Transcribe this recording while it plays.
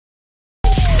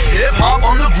Hip-hop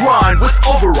on the grind with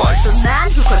OVERYT. The man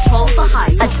who controls the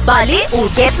hype. At Bali or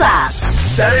Get Up.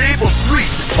 Saturday from 3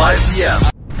 to 5 p.m.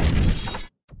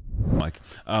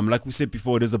 Like we said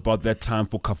before, it is about that time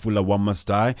for Khafula One Must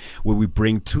Die, where we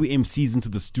bring 2 MCs into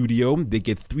the studio. They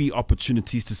get 3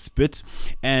 opportunities to spit,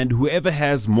 and whoever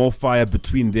has more fire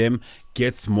between them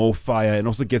gets more fire and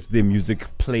also gets their music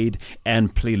played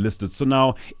and playlisted. So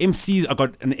now MCs, I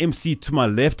got an MC to my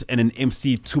left and an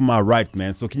MC to my right,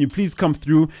 man. So can you please come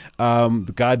through,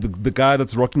 the guy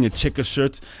that's rocking a checker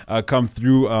shirt, come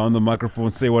through on the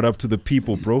microphone, say what up to the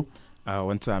people, bro.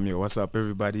 One time, yo, what's up,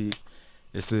 everybody?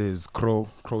 This is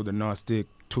Chro'Thagnostic,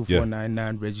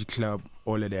 2499, Reggie Club,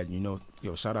 all of that, you know.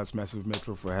 Yo, shout out to Massiv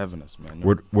Metro for having us, man.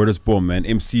 Word is born, man.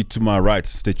 MC to my right,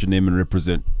 state your name and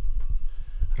represent.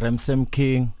 Ramsam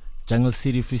King, Jungle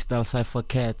City Freestyle Cypher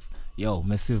Cats. Yo,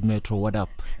 Massiv Metro, what up?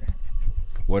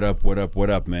 What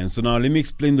up, man? So now let me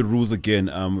explain the rules again,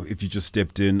 if you just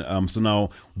stepped in. So now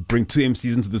bring 2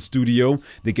 MCs into the studio.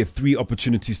 They get 3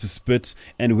 opportunities to spit,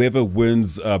 and whoever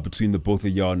wins between the both of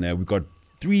y'all now, we got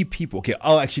 3 people. Okay,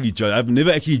 I'll actually judge. I've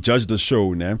never actually judged the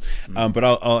show now, but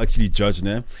I'll actually judge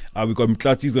now. We got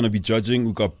Mtlatsi's gonna be judging.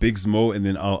 We got Biggs Mo, and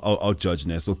then I'll judge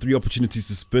now. So 3 opportunities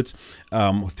to spit,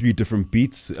 3 different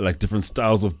beats, like different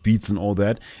styles of beats and all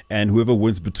that. And whoever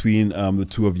wins between the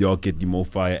 2 of y'all get the more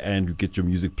fire, and you get your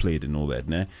music played and all that.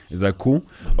 Nah, is that cool?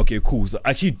 Okay, cool. So I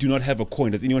actually do not have a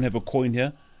coin. Does anyone have a coin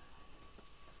here?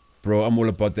 Bro, I'm all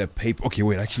about that paper. Okay,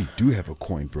 wait, I actually do have a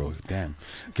coin, bro. Damn.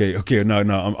 Okay, no,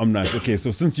 I'm nice. Okay,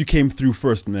 so since you came through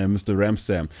first, man, Mr.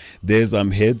 Ramsam, there's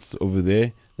heads over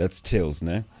there. That's tails,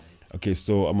 nah? Okay,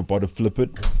 so I'm about to flip it.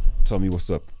 Tell me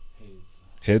what's up.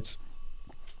 Heads?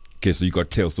 Okay, so you got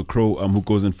tails. So Crow, who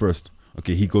goes in first?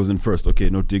 Okay, he goes in first.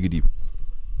 Okay, no diggity.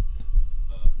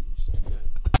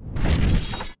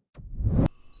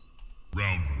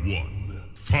 Round 1,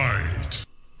 fight.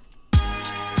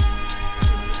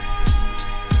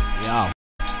 Yo,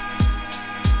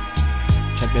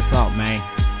 check this out, man.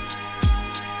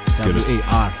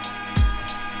 WAR.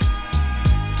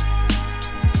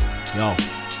 Yo.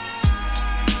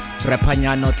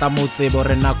 Repanyano tla mo tsebo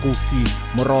re na kofi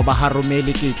moroba ha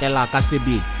romele ke tlela ka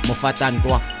sebele mo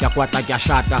fatantwa ke kwata ke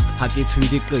shata ha ke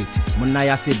tshwidi great monna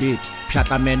ya sebele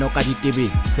phyatla meno ka ditebele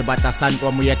sebata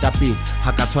santwa moyeta pele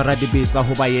ha ka tshwara dibetsa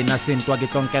ho ba yena sentwa ke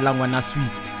tlonkela ngwana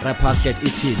sweet rappers get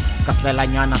 18 ska slela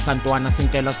nyana santwana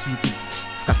senkela sweet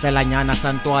ska slela nyana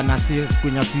santwana se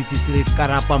kunya sweet se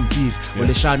karapa mpiri o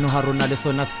le shano ha rona le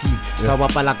sona skill sa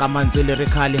bapala ka mantse le re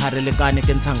khali ha re lekane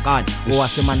ke ntsankane o wa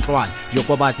se mantlwana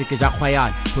yoko batse ke ja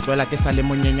khwayana ho tloela ke sa le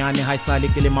monyenyane ha isale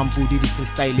ke le mampudi di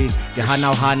freestyling ke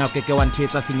hana ke ke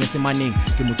wanthetsa senyesemaneng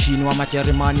ke motjhini wa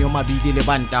majeremane yo mabidi le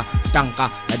banta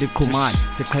tanka la diqhumane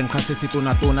se qhenqa se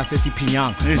sitona se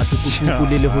siphinyang matsukutuku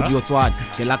le hodiyo tswana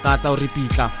ke lakatsa o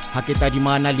repitla ha ke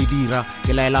tadimana le dira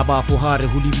ke laela bafu ha re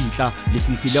ho libitla le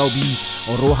fifi le obitsi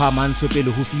o roha manso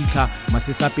pele ho fitla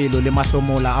masesa pelo le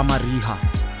mahlomola a mariha.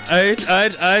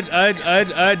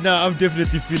 I'd now I'm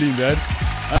definitely feeling that.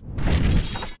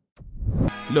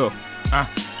 Look,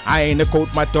 I ain't a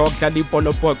goat, my dog, Lali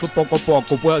Polo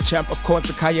Poko, world champ, of course,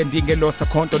 the Kaya Dingelosa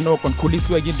Conto Nokon,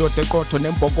 Kuliswe Dote Koto,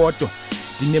 Nembogoto.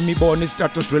 Dinemi born is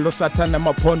status drill Satan, I'm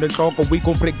upon the clock. We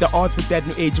gon' break the odds with that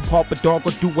new age of pop a dog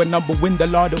or do a number win the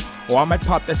lotto. Or I might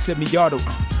pop that semi-auto.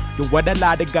 Yo, what a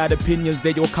lot of got opinions,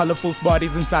 they your colorful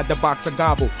smarties inside the box of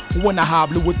gobble. Who wanna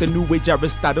hobble with the new age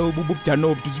Aristotle? Boop, ya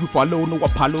know, does you follow no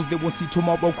Apollos? They won't see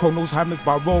tomorrow, Chronos, Hammers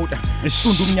by road.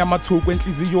 Sundu Nyamato,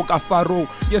 Gwentley, Yoga Faro.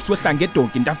 Yes, what can get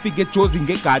donkin, that figure chosen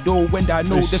get gado. When I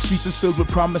know the streets is filled with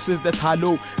promises, that's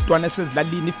hollow. Tuana says, La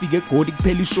Lini figure coding,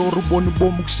 Peli show, Rubono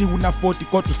Bomukshi, Una 40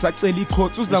 got to Satseli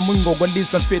Court, Suzamungo,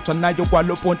 Lisa Fit, and Nayo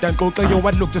Gualo Pont and Coca. Yo, I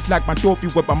look just like my dopey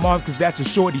with my mom's, cause that's a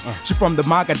shorty. She from the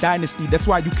Maga dynasty, that's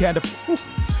why you can't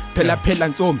Pella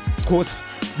and Zom, of course,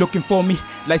 looking for me.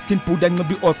 Light skin Buddha and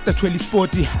be Oscar 20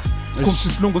 sporty.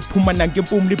 Conscious longos Puma and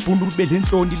Gimpum Libunu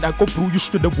Belintroni, like go brew, you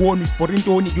should have warned me for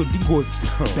Indoni, your dingos.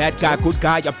 Bad guy, good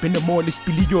guy, I've been a more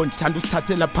spillion, Tandus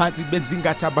Tatella Pansy,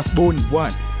 Benzingata Basboni,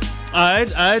 one.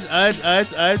 I'd.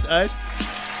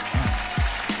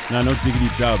 Nah, no diggity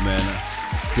doubt, man.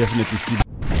 Definitely feel.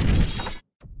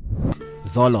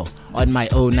 Zolo, on my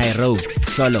own I roam,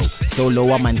 solo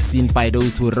I'm unseen by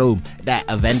those who roam. The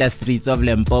vendor streets of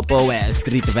Limpopo, where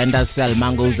street vendors sell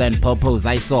mangoes and popos.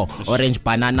 I saw orange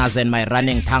bananas and my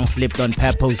running tongue slipped on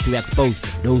purpose to expose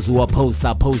those who oppose.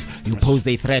 Suppose you pose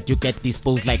a threat, you get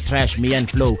disposed like trash. Me and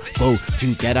flow go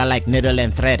together like needle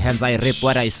and thread. Hence I rip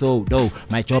what I sow. Though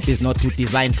my job is not to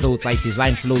design clothes, I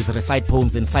design flows, recite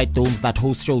poems inside domes that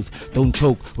host shows. Don't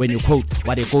choke when you quote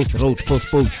what a ghost wrote.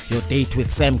 Postpone your date with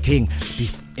Sam King.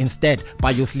 Instead,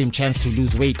 buy your slim chance to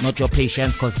lose weight, not your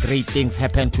patience, cause great things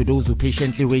happen to those who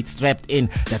patiently wait, strapped in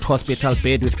that hospital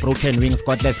bed with broken wings,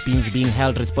 godless beings being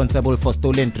held responsible for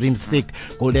stolen dreams, sick,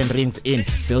 golden rings in,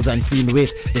 fields unseen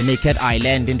with the naked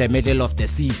island in the middle of the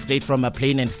sea, straight from a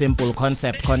plain and simple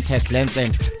concept, contact lens,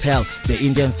 and tell the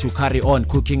Indians to carry on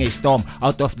cooking a storm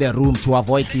out of their room to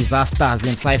avoid disasters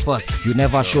in ciphers you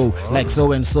never show, like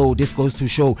so and so. This goes to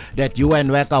show that you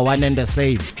and Wek are one and the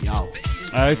same. Yo.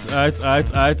 Aight.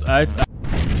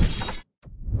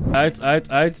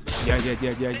 Yeah.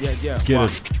 Let's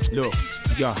get it. Look,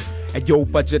 yeah. And yo,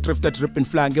 budget drifted dripping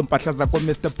flying in Patlaza for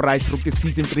Mr. Price. Rookie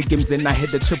season 3 games and I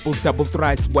hit the triple double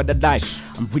thrice. What a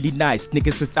life. I'm really nice.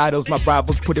 Niggas the titles, my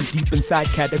rivals put them deep inside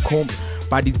catacombs.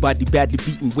 Body badly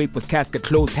beaten, wafers, casket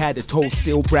closed, had a toast,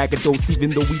 still braggadocious, even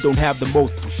though we don't have the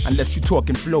most. Unless you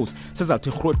talking flows. Says out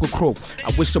to Khro'Thagnostic.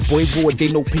 I wish a boy would, they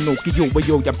know Pinocchio, but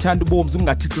yo, yap tanda bombs,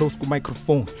 ungati close to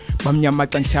microphone. Bamnyama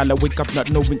kanchala, wake up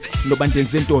not knowing, no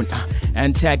bandins in don't.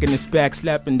 Antagonist back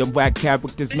slapping them whack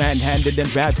characters, manhandled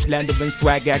and rap slander and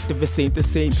swag activists ain't the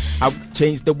same. I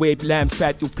changed the way lambs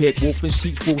fat you pick, wolf and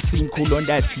sheep will seem cool on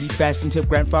that sleep fashion tip.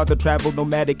 Grandfather travel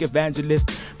nomadic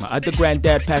evangelist. My other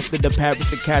granddad passed the parrot.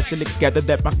 The Catholics gather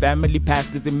that my family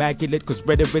past is immaculate, cause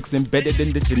rhetoric's embedded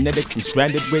in the genetics. I'm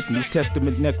stranded with New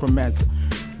Testament necromancer.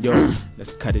 Yo,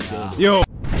 let's cut it down. Yo.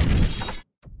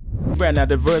 Ran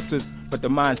out of verses, but the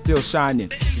mind's still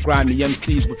shining. Grimy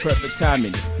MCs with perfect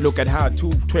timing. Look at how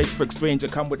two trade-frick stranger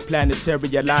come with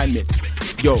planetary alignment.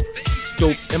 Yo,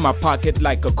 dope in my pocket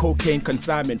like a cocaine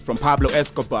consignment from Pablo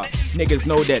Escobar. Niggas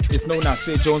know that it's known as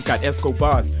St. Jones got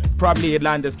Escobars. Probably a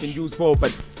line that's been used for,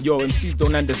 but yo, MCs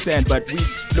don't understand. But we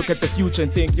look at the future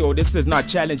and think, yo, this is not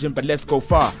challenging, but let's go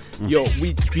far. Yo,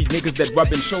 we be niggas that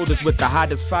rubbing shoulders with the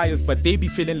hottest fires, but they be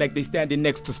feeling like they standing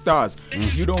next to stars.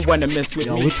 You don't wanna mess with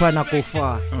me. We try not go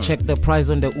far. Check the price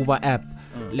on the Uber app.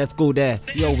 Let's go there.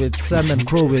 Yo, with Sam and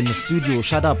Crow in the studio.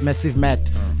 Shut up, Massiv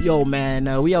Matt. Yo,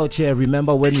 man, we out here.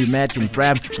 Remember when we met in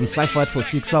Pram? We cyphered for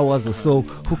 6 hours or so.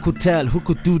 Who could tell? Who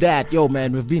could do that? Yo,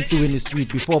 man, we've been through in the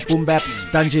street before Boom Bap.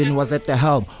 Dungeon was at the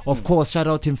helm. Of course, shout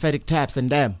out Emphatic Taps and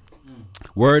them.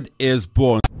 Word is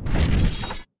born.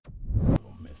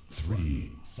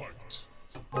 3, fight.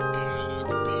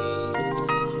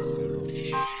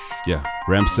 Yeah,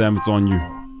 Ram Sam, it's on you.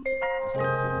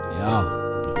 Yeah.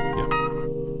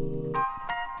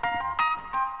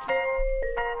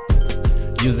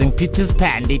 Using Peter's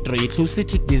Pan, they throw you closer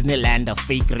to Disneyland, a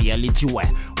fake reality where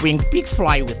winged pigs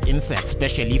fly with insects,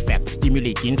 special effects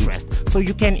stimulate interest, so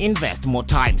you can invest more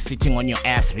time sitting on your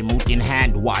ass, remote in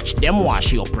hand, watch them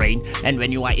wash your brain. And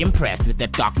when you are impressed with the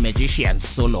dark magician's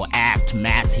solo act,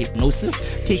 mass hypnosis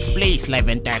takes place live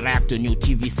and direct on your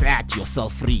TV set.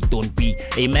 Yourself free, don't be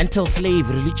a mental slave.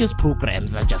 Religious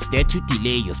programs are just there to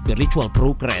delay your spiritual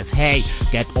progress. Hey,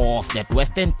 get off that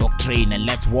Western doctrine and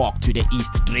let's walk to the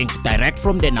east. Drink direct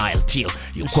from the Nile till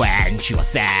you quench your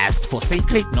thirst for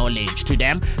sacred knowledge. To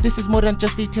them, this is more than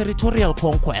just a territorial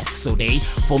conquest, so they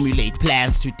formulate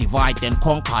plans to divide and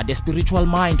conquer the spiritual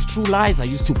mind. True lies are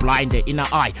used to blind the inner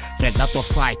eye, dragged out of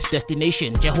sight.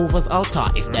 Destination, Jehovah's altar.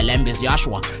 If the lamb is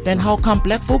Yahshua, then how come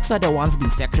black folks are the ones being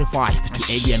sacrificed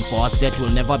to alien gods that will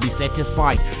never be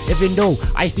satisfied? Even though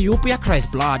Ethiopia cries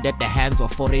blood at the hands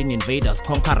of foreign invaders,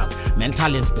 conquerors,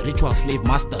 mental and spiritual slave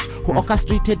masters who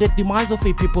orchestrated the demise of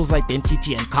a people's identity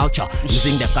and culture,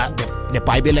 using the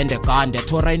Bible and the gun, the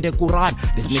Torah and the Quran.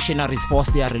 These missionaries force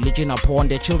their religion upon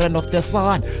the children of the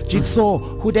sun. Jigsaw,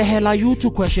 who the hell are you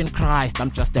to question Christ? I'm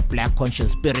just a black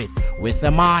conscious spirit with a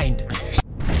mind.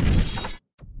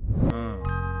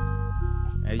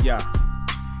 Hey, yeah.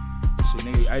 Shit,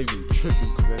 nigga, I even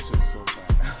tripping because that shit is so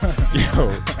bad. Yo.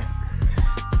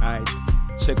 Alright,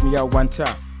 check me out one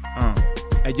time.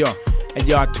 Hey, yo,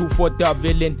 2-4 dub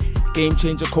villain. Game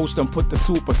changer coach done put the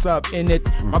super sub in it.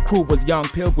 My crew was young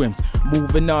pilgrims,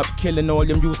 moving up, killing all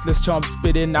them useless chumps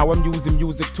spitting. Now I'm using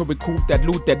music to recoup that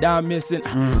loot that I'm missing.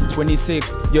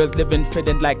 26 years living,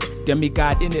 feeling like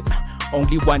demigod in it.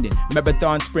 Only wanted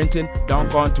marathon sprinting, down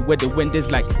gone to where the wind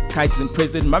is like kites in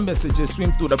prison. My messages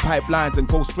swim through the pipelines and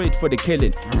go straight for the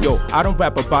killing. Yo, I don't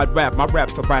rap about rap, my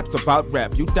raps are raps about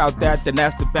rap. You doubt that, then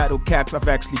ask the battle cats I've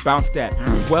actually bounced at.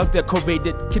 Well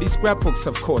decorated kitty scrapbooks,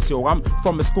 of course. Yo, I'm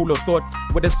from a school of thought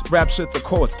where this rap shit's a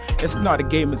course. It's not a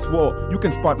game, it's war. You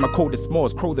can spot my coldest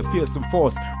Morse, crow the fearsome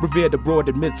force, revere the broad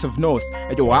amidst of Norse.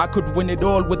 And yo, I could win it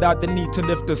all without the need to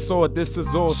lift a sword. This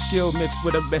is all skill mixed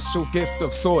with a special gift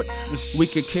of sword. We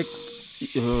could kick.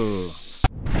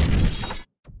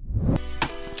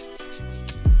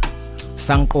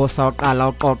 sangiqosa uqala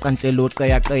uqoqa nhlelo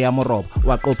uqeya morobo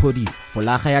waqophodisa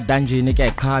folaga ya dungeon ke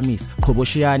iqhamisa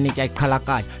qhoboshiyane ke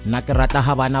iqhalakanya nna ke rata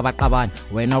ha bana ba qabana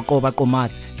wena uqoba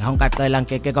qomatsi ha nkaqela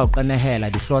nkeke ka uqenehela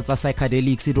dihlotsa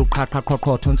psychedelics di uqhaqha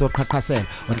qoqotho ntso qhaqhasela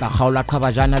o tla kgaola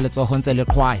qhabajana le tsoho ntse le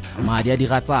qhwaya madi ya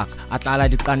diratsaka a tlala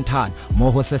diqanthana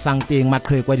mo ho se sang teng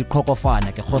maqhekwa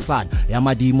diqhokofana ke khosana ya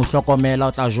madimo hlokomela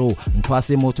o tla jo ntho a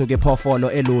se motho ke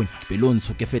phofolo elone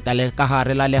pelontsho ke feta le ka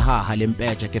hare la lehaha le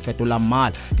mpeje ke fetola mmala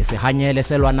ke se hanyele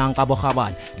selwanang ka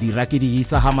bogabane dira ke di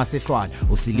isa ha masehlwana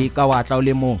o silika wa tla o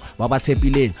le mong ba ba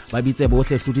tshepileng ba bitse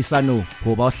bohle hlodisanong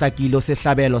ho ba o hlakile o se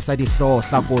hlabelo sa dihloho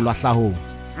hlakolwa hlahong.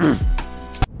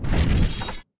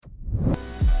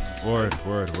 Word.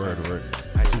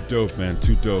 Too dope, man.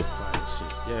 Too dope.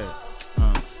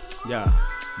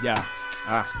 Yeah.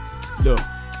 Look.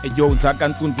 Eyo nzaka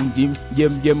nsundu ndim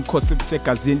yem khosi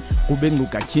busegazini kube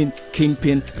ngcukakhini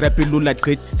kingpin rap ilula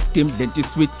grit skim lenti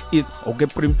sweet is okay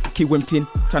prim kiwe mthini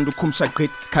thanda ukhumsha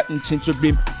grit cut and change your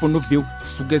beam funa view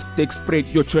suke steak spread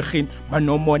yo chwegini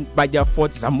banomon baya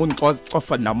fort zamunqoz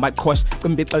cofa namaqhosh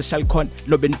cimbe ixesha likhona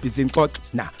lobe nibhizi inxoxo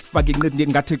na faka inqindi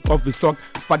ngathi xova isonke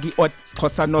faka iot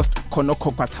Chro'Thagnostic khona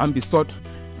khokwa sihamba isodwa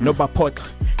noba pot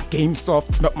game soft,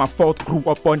 it's not my fault. Grew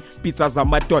up on pizzas on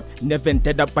my dot, never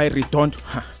ended up by redondo.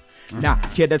 Now,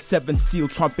 hear that 7 seal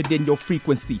trumpet in your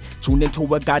frequency. Tune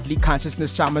into a godly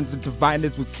consciousness, shamans and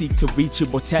diviners would seek to reach.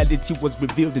 Immortality was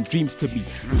revealed in dreams to me.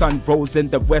 Sun rose in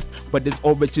the west, but its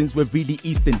origins were really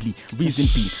easternly. Reason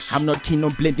be, I'm not keen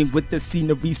on blending with the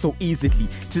scenery so easily.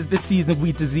 'Tis the season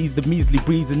we disease the measly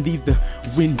breeze and leave the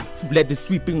wind bled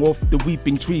sweeping off the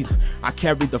weeping trees. I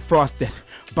carry the frost that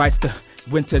bites the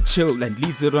winter chill and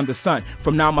leaves it on the sun.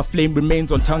 From now my flame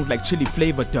remains on tongues like chili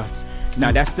flavor does.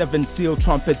 Now that's 7 seal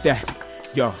trumpet that,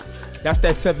 yo, that's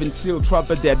that 7 seal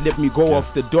trumpet that let me go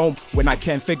off the dome when I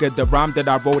can't figure the rhyme that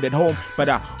I wrote at home. But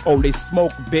I only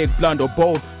smoke big, blunt or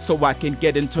bold so I can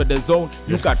get into the zone.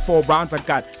 You got 4 rounds, I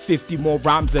got 50 more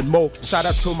rhymes and more. Shout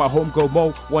out to my homegirl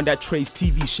Mo, one that trades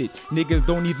TV shit. Niggas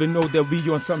don't even know that we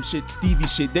on some shit, Stevie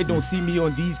shit. They don't see me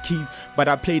on these keys, but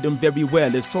I play them very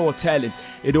well. It's all talent,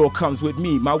 it all comes with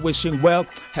me. My wishing well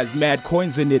has mad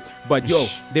coins in it, but yo,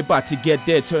 they about to get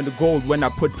there, turn to gold when I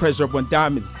put pressure on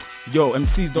diamonds. Yo,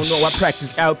 MCs don't know I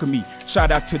practice alchemy. Shout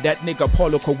out to that nigga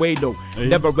Paulo Coelho.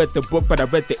 Never read the book, but I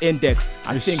read the index.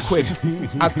 I think quick.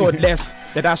 I thought less,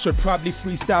 that I should probably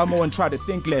freestyle more and try to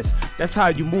think less. That's how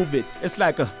you move it. It's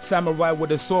like a samurai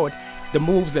with a sword. The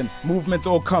moves and movements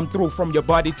all come through from your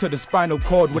body to the spinal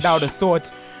cord without a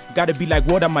thought. Gotta be like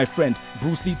water, my friend.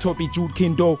 Bruce Lee taught me Jude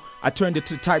Kendo. I turned it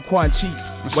to Taekwondo Chi.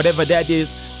 Whatever that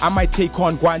is, I might take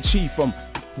on Guan Chi from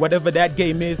whatever that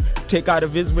game is, take out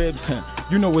of his ribs.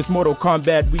 You know it's Mortal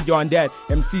Kombat, we on that.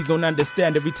 MCs don't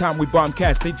understand, every time we bomb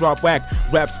cats, they drop whack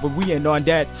raps, but we ain't on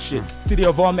that shit. City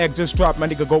of Olmec just dropped, my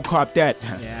nigga, go cop that.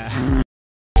 Yeah.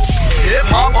 Hip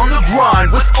hop on the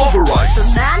grind with OVERYT. The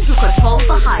man who controls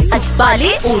the hype at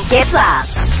Bali or Gets Up.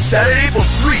 Saturday from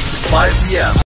 3 to 5 p.m.